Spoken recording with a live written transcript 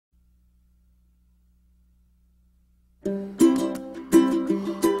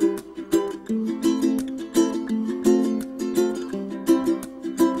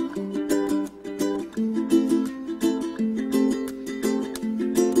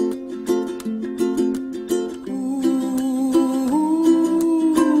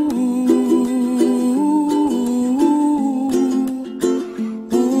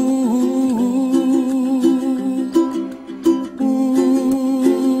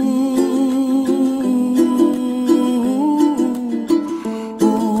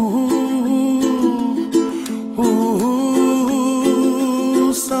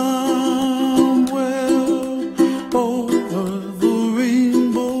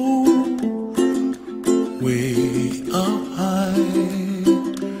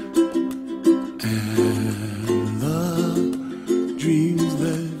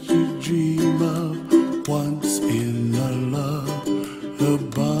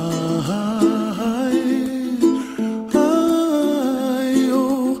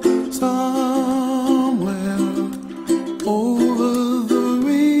oh, somewhere over the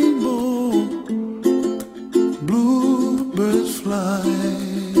rainbow, bluebirds fly,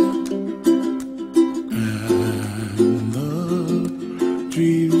 and the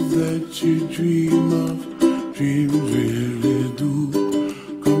dreams that you dream of, dreams really do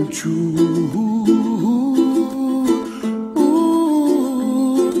come true.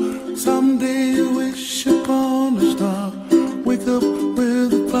 Ooh, someday wish upon a star, wake up where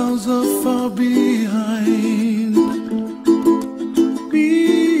the clouds are far behind me,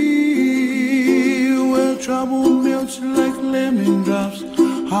 where trouble melts like lemon drops,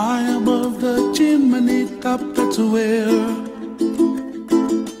 high above the chimney top. That's where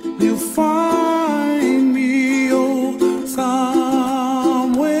you'll find me, oh, somewhere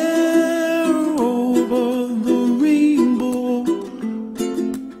over the rainbow,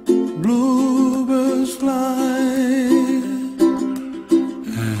 bluebirds fly,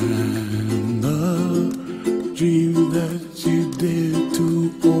 and the dream that you dare to,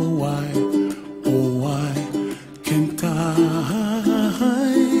 oh why can't I?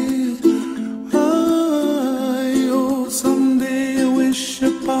 Oh, someday I wish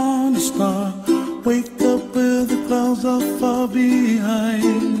upon a star, wake up where the clouds are far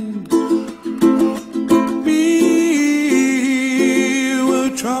behind me, where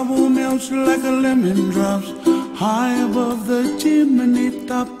trouble melts like a lemon drops, high above the chimney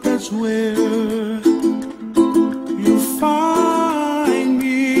top. That's where you find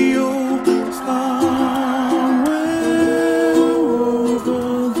me, oh, somewhere over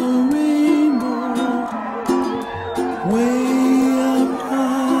the rainbow, way up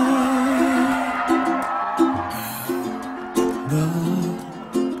high. The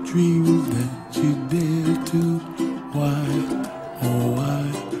dreams that you dare to, why, oh why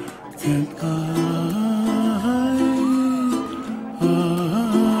can't I?